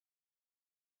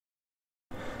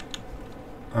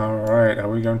Alright, are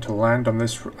we going to land on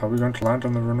this? Are we going to land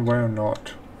on the runway or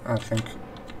not? I think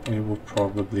we will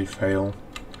probably fail.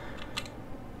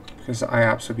 Because I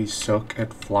absolutely suck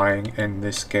at flying in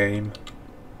this game.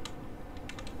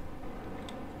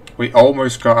 We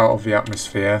almost got out of the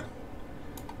atmosphere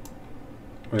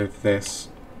with this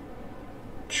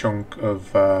chunk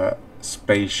of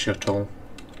space shuttle.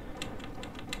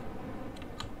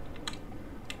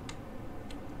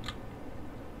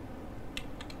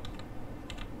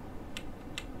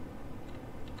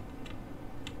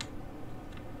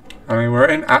 I mean, we're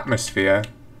in atmosphere,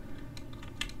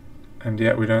 and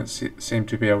yet we don't seem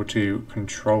to be able to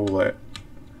control it.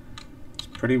 It's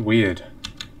pretty weird.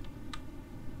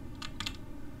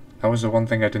 That was the one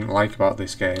thing I didn't like about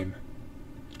this game.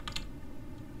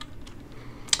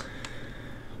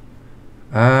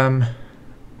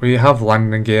 We have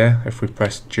landing gear if we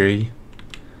press G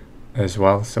as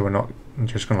well, so we're not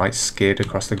just going to like skid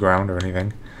across the ground or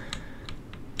anything.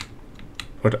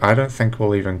 But I don't think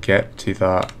we'll even get to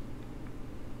that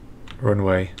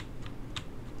runway.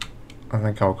 I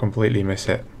think I'll completely miss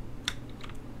it.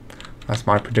 That's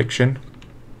my prediction.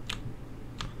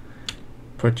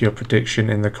 Put your prediction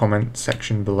in the comment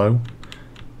section below.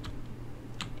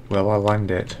 Will I land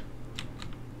it?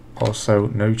 Also,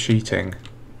 no cheating.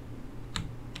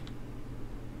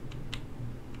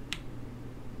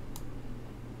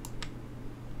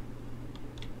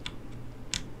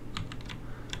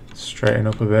 Straighten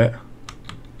up a bit.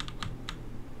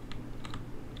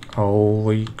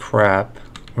 Holy crap.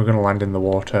 We're gonna land in the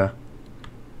water.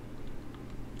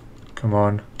 Come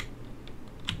on.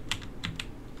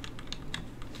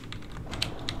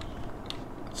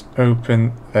 Let's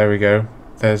open. There we go.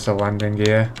 There's the landing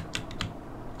gear.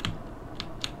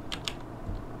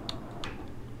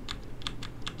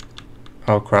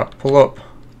 Oh crap. Pull up.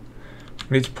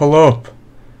 We need to pull up.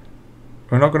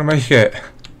 We're not gonna make it.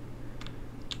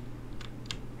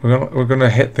 We're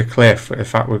gonna hit the cliff. In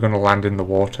fact, we're gonna land in the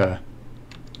water.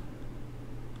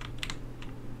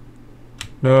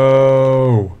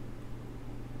 No.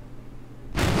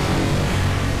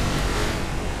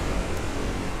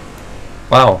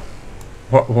 Wow.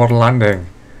 What a landing.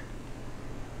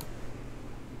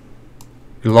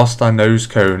 We lost our nose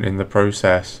cone in the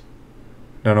process.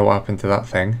 Don't know what happened to that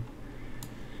thing.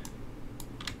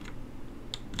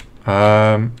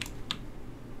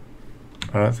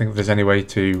 I don't think there's any way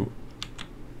to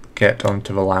get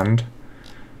onto the land.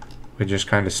 We're just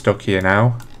kind of stuck here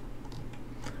now.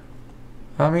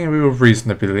 I mean, we were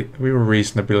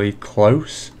reasonably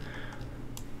close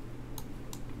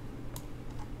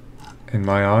in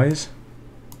my eyes.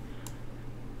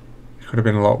 It could have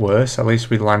been a lot worse. At least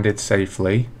we landed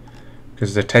safely,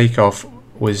 because the takeoff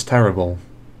was terrible.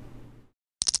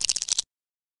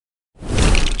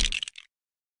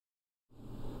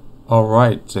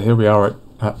 Alright, so here we are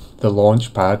at the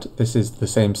launch pad. This is the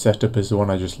same setup as the one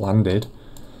I just landed.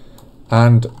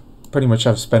 And pretty much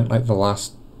I've spent like the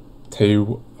last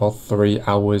 2 or 3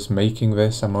 hours making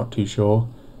this, I'm not too sure.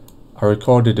 I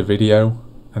recorded a video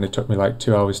and it took me like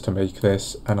 2 hours to make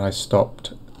this, and I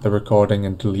stopped the recording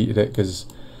and deleted it because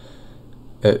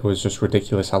it was just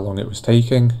ridiculous how long it was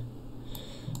taking.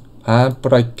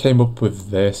 But I came up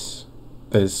with this.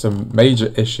 There's some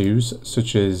major issues,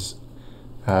 such as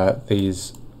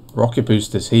these rocket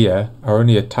boosters here are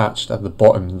only attached at the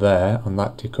bottom there on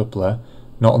that decoupler,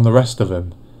 not on the rest of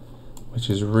them, which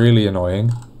is really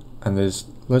annoying. And there's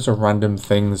loads of random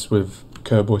things with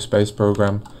Kerbal space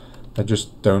program that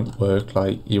just don't work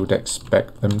like you would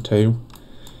expect them to,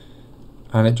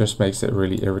 and it just makes it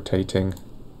really irritating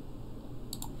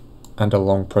and a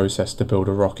long process to build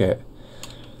a rocket.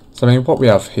 So I mean, what we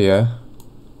have here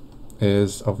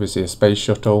is obviously a space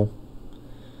shuttle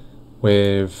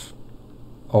with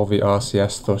all the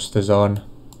RCS thrusters on.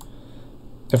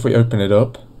 If we open it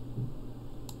up,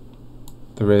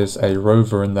 there is a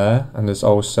rover in there, and there's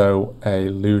also a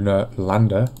lunar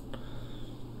lander.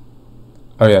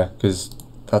 Oh yeah, because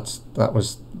that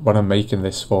was what I'm making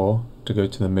this for, to go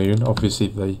to the moon. Obviously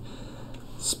the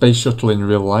space shuttle in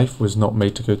real life was not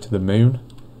made to go to the moon.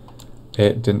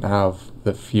 It didn't have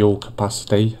the fuel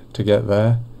capacity to get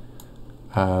there,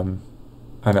 and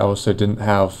it also didn't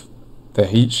have the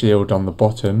heat shield on the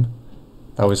bottom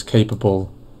that was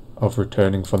capable of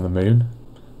returning from the moon.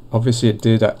 Obviously it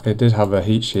did have a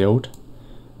heat shield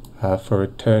for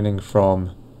returning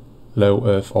from low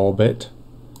Earth orbit,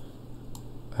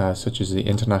 such as the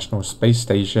International Space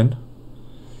Station,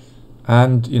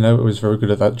 and you know, it was very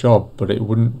good at that job, but it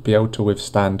wouldn't be able to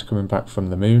withstand coming back from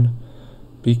the moon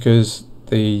because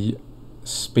the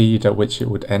speed at which it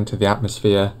would enter the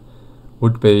atmosphere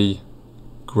would be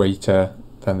greater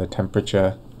than the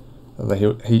temperature that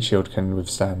the heat shield can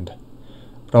withstand.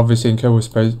 But obviously in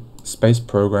Kerbal space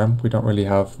program, we don't really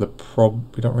have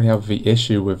the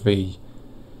issue with the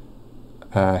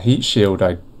heat shield.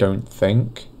 I don't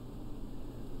think.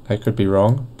 I could be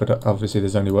wrong, but obviously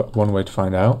there's only one way to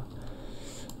find out.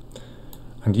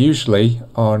 And usually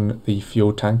on the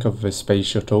fuel tank of the space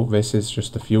shuttle, this is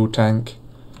just the fuel tank,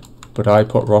 but I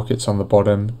put rockets on the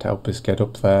bottom to help us get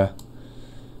up there,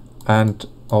 and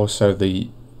also the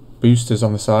boosters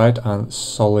on the side and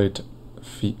solid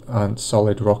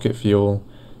rocket fuel.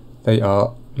 They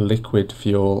are liquid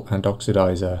fuel and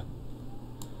oxidizer.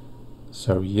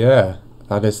 So yeah,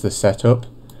 that is the setup.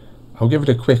 I'll give it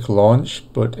a quick launch,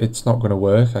 but it's not going to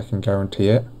work, I can guarantee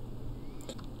it.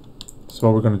 So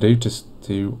what we're going to do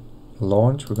to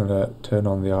launch, we're going to turn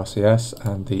on the RCS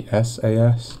and the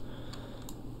SAS,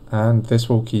 and this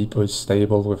will keep us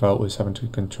stable without us having to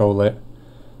control it,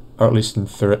 or at least in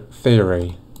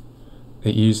theory.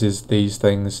 It uses these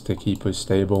things to keep us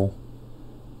stable,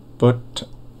 but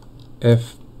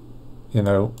if, you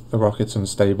know, the rocket's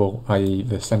unstable, i.e.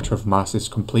 the centre of mass is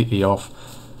completely off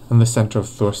and the centre of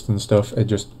thrust and stuff, it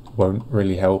just won't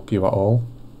really help you at all.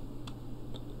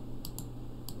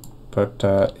 But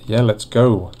yeah, let's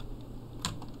go.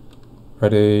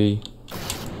 Ready.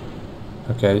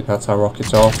 Okay, that's our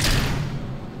rockets off,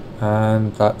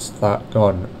 and that's that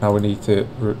gone. Now we need to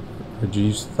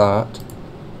reduce that,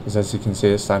 because as you can see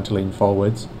it's starting to lean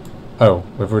forwards. Oh,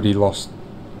 we've already lost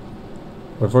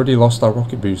our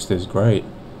rocket boosters. Great,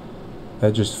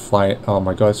 they're just flying. Oh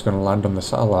my god, it's going to land on the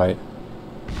satellite.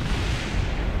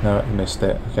 No, it missed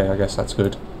it. Okay, I guess that's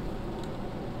good.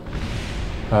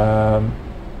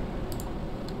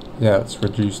 Yeah, let's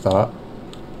reduce that.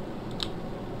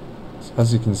 So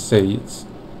as you can see, it's...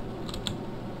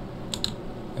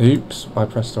 Oops, I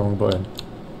pressed the wrong button.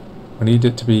 I need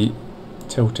it to be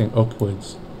tilting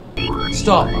upwards.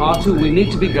 Stop, R2, we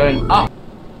need to be going up.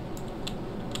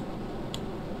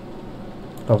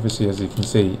 But obviously, as you can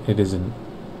see, it isn't.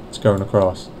 It's going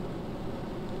across.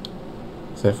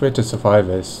 So if we're to survive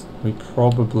this, we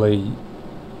probably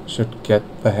should get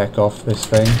the heck off this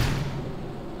thing.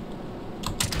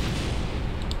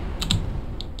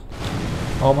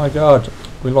 Oh my god,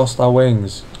 we lost our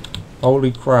wings.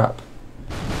 Holy crap.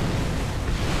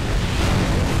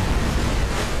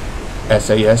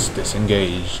 SAS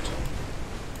disengaged.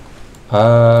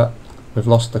 We've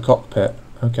lost the cockpit.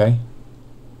 Okay.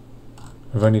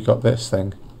 We've only got this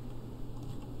thing.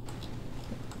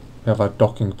 We have our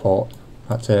docking port.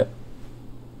 That's it.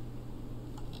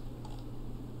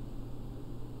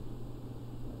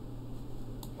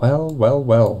 Well, well,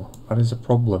 well. That is a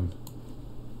problem.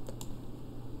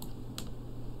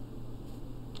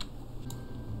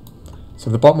 So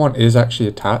the bottom one is actually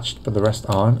attached, but the rest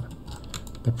aren't.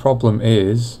 The problem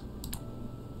is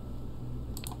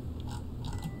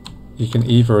you can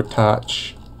either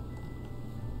attach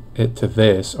it to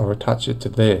this or attach it to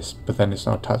this, but then it's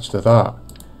not attached to that.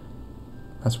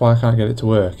 That's why I can't get it to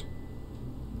work.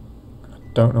 I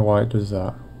don't know why it does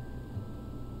that.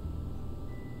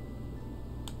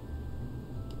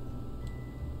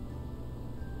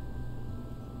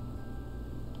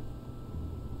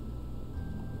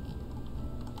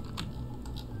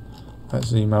 Let's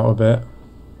zoom out a bit.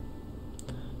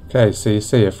 Okay, so you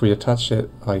see, if we attach it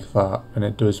like that, then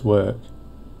it does work.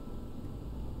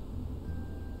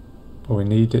 But we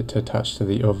need it to attach to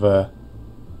the other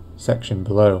section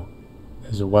below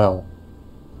as well.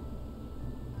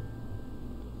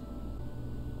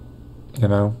 You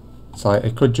know, it's like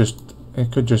it could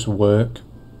just work,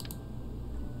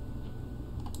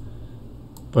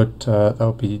 but that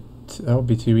would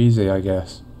be too easy, I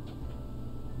guess.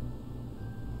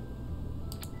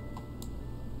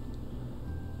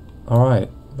 Alright,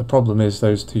 the problem is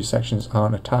those two sections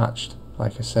aren't attached,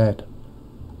 like I said.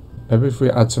 Maybe if we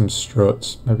add some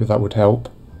struts, maybe that would help.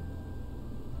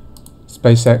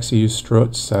 SpaceX use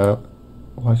struts, so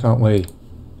why can't we?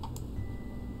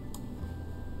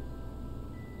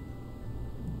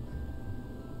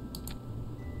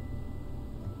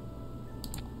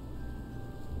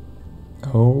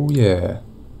 Oh yeah.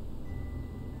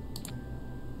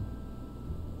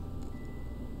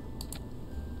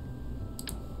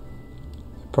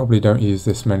 Probably don't use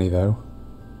this many though.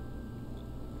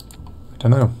 I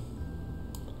don't know.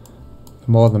 The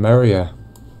more the merrier.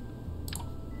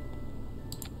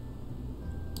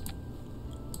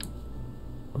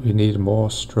 We need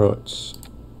more struts.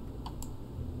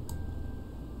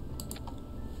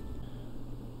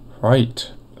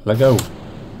 Right, let go.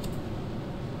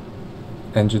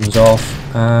 Engines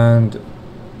off and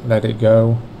let it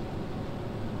go.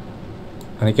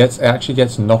 And it actually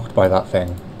gets knocked by that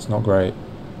thing. It's not great.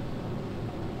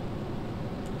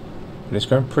 But it's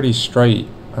going pretty straight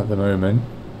at the moment.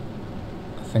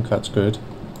 I think that's good.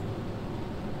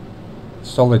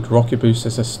 Solid rocket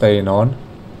boosters are staying on.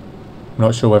 I'm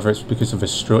not sure whether it's because of the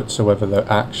struts or whether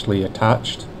they're actually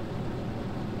attached.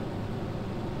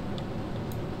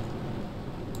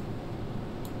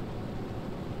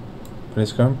 But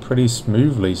it's going pretty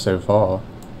smoothly so far.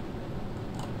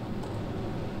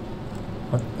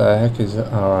 What the heck is it?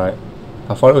 Alright.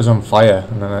 I thought it was on fire,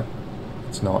 and then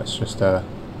it's not, it's just a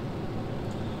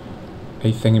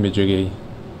thingamajiggy.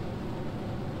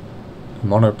 A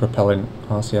monopropellant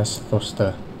RCS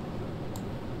thruster.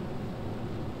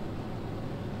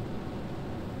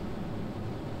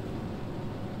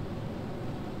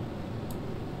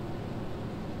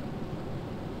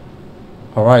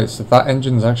 Alright, so that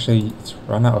engine's it's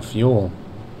run out of fuel.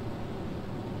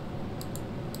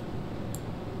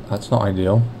 That's not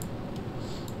ideal.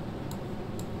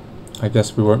 I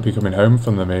guess we won't be coming home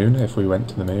from the moon if we went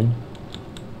to the moon.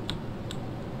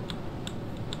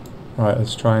 Right,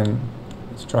 let's try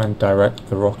and direct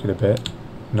the rocket a bit.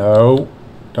 No,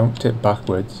 don't tip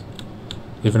backwards.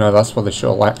 Even though that's what the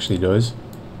shuttle actually does.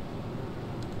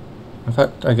 In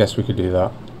fact, I guess we could do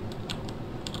that.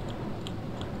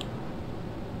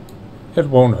 It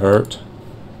won't hurt.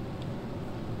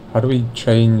 How do we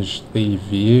change the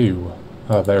view?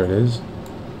 Oh, there it is.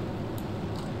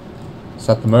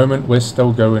 So at the moment we're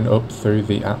still going up through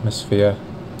the atmosphere.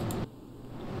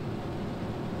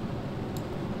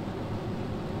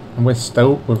 And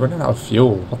we're running out of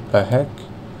fuel. What the heck?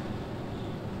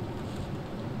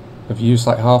 We've used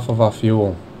like half of our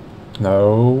fuel.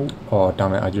 No. Oh,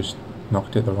 damn it, I just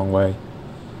knocked it the wrong way.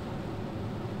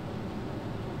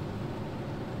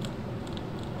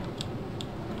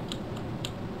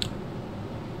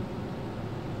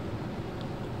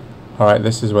 Alright,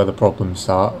 this is where the problems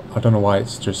start. I don't know why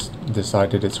it's just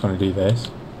decided it's going to do this.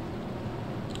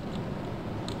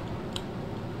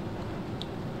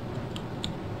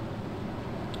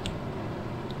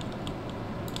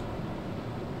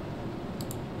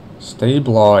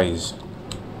 Stabilize.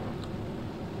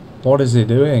 What is it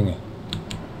doing?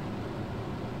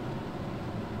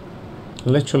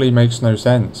 Literally makes no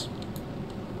sense.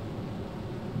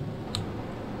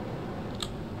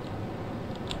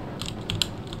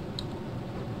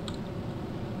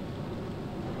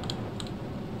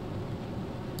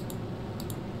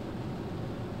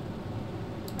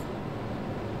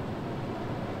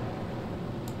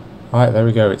 Alright, there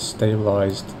we go, it's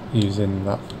stabilised using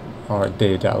that, or it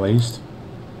did at least.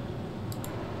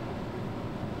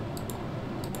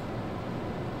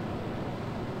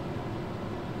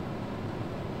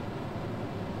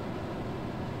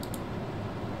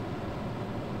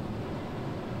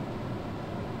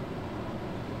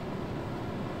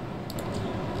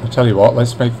 I'll tell you what,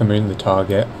 let's make the moon the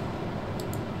target.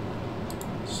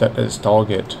 Set its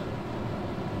target.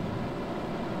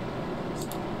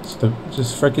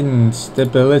 Just freaking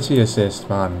stability assist,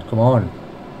 man. Come on.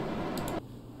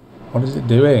 What is it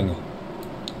doing?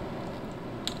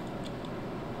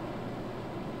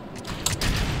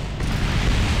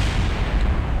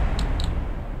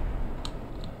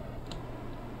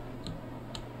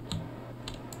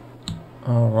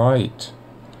 Alright.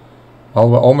 Well,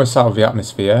 we're almost out of the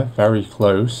atmosphere. Very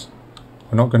close.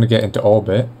 We're not going to get into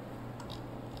orbit,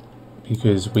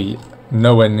 because we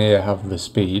nowhere near have the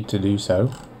speed to do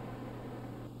so.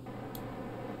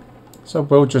 So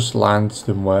we'll just land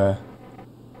somewhere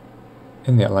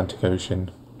in the Atlantic Ocean,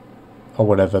 or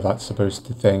whatever that's supposed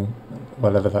to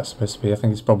be. I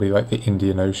think it's probably like the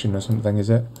Indian Ocean or something, is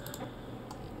it?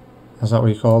 Is that what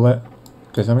you call it?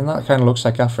 Because I mean that kind of looks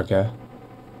like Africa,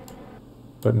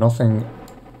 but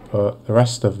the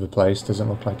rest of the place doesn't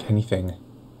look like anything.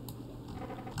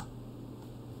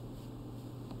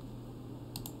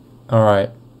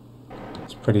 Alright,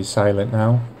 it's pretty silent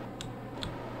now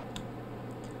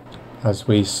as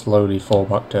we slowly fall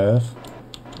back to Earth.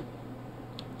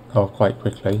 Oh, quite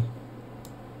quickly.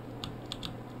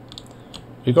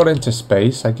 We got into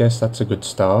space, I guess that's a good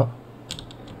start.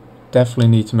 Definitely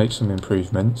need to make some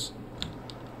improvements.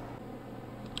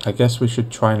 I guess we should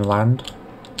try and land.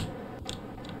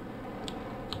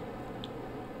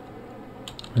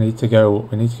 We need to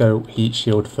go heat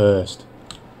shield first.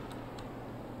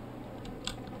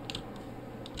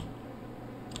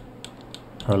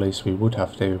 Or at least we would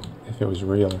have to if it was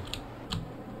real.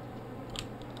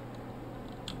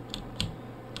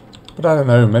 But I don't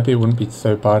know, maybe it wouldn't be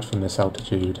so bad from this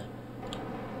altitude.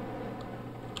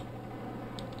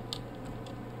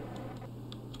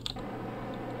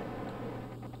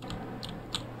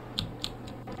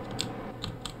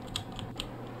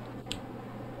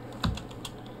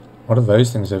 What are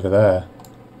those things over there?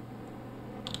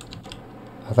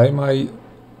 Are they my...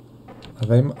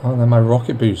 Oh, they're my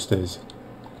rocket boosters.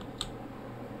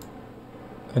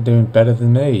 They're doing better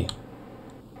than me.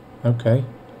 Okay.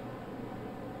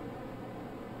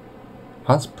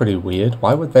 That's pretty weird.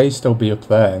 Why would they still be up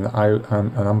there and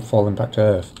I'm falling back to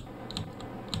Earth?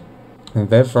 And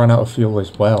they've run out of fuel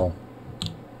as well.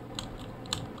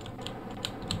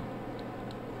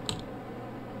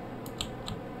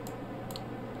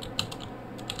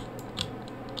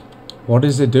 What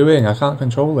is it doing? I can't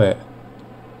control it.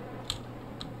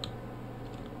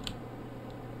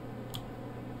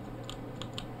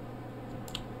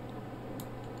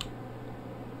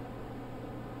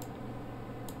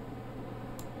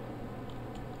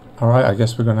 Alright, I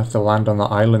guess we're going to have to land on the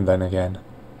island then again.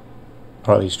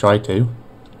 Or at least try to.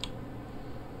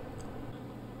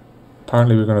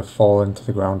 Apparently we're going to fall into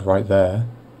the ground right there.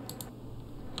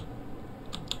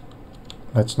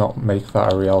 Let's not make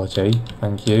that a reality.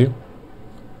 Thank you.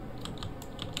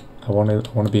 I want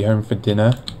to be home for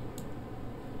dinner.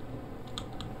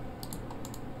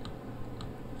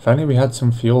 If only we had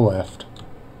some fuel left.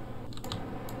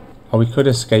 Or we could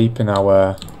escape in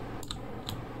our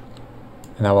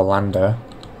lander.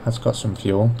 That's got some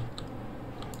fuel.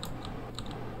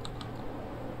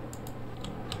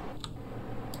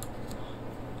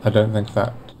 I don't think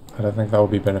that will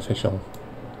be beneficial.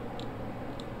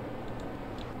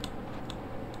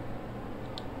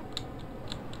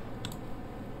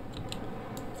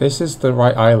 This is the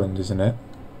right island, isn't it?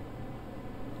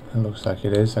 It looks like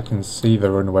it is. I can see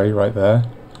the runway right there.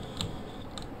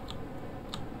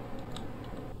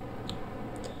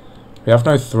 We have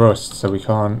no thrust, so we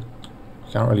can't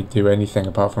really do anything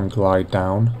apart from glide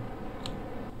down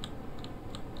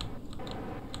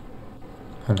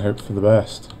and hope for the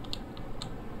best.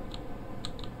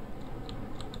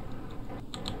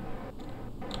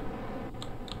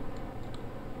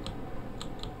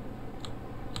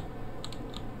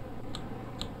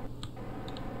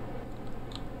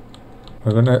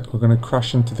 We're gonna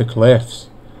crash into the cliffs.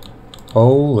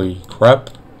 Holy crap.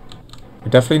 We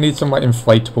definitely need some like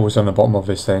inflatables on the bottom of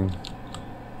this thing.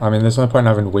 I mean, there's no point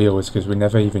in having wheels because we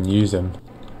never even use them.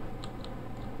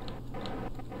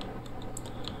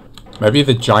 Maybe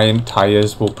the giant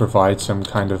tires will provide some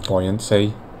kind of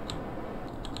buoyancy.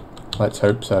 Let's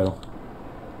hope so.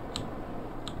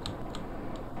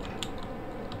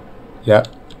 Yeah,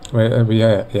 we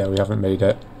haven't made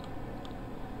it.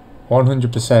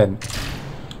 100%.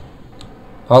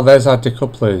 Oh, there's our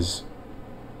decouplers.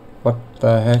 What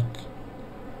the heck?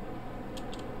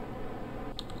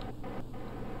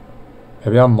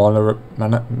 Maybe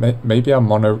our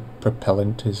mono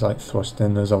propellant is like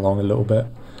thrusting us along a little bit.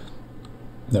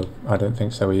 No, I don't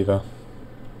think so either.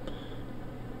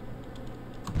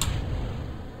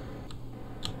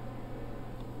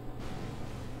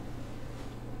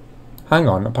 Hang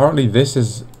on, apparently this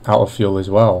is out of fuel as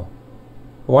well.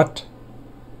 What?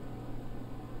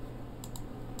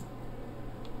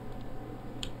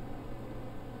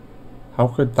 How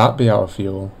could that be out of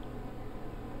fuel?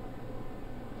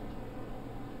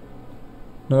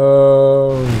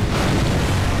 No.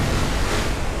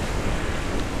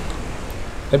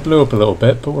 It blew up a little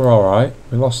bit, but we're alright.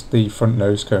 We lost the front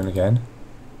nose cone again.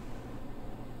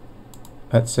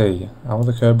 Let's see. How are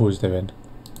the Kerbals doing?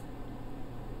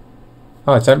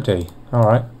 Oh, it's empty.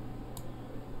 Alright.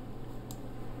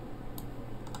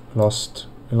 We lost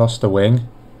the wing.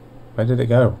 Where did it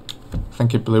go? I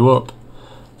think it blew up.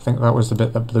 I think that was the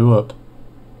bit that blew up.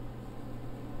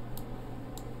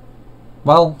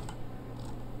 Well,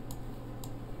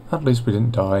 at least we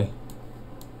didn't die.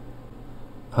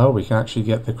 Oh, we can actually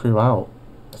get the crew out.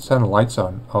 Let's turn the lights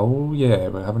on. Oh yeah,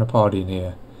 we're having a party in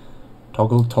here.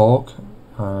 Toggle talk.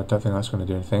 I don't think that's going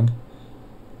to do anything.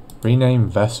 Rename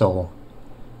vessel.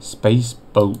 Space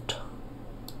boat.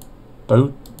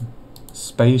 Boat.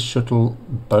 Space shuttle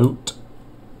boat.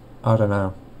 I don't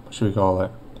know. What should we call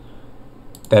it?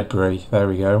 Debris. There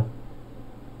we go.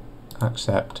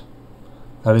 Accept.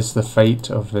 That is the fate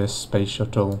of this space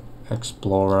shuttle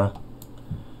explorer.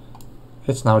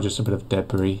 It's now just a bit of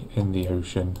debris in the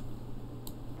ocean.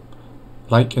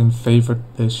 Like and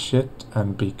favorite this shit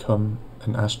and become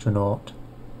an astronaut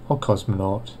or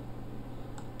cosmonaut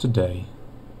today.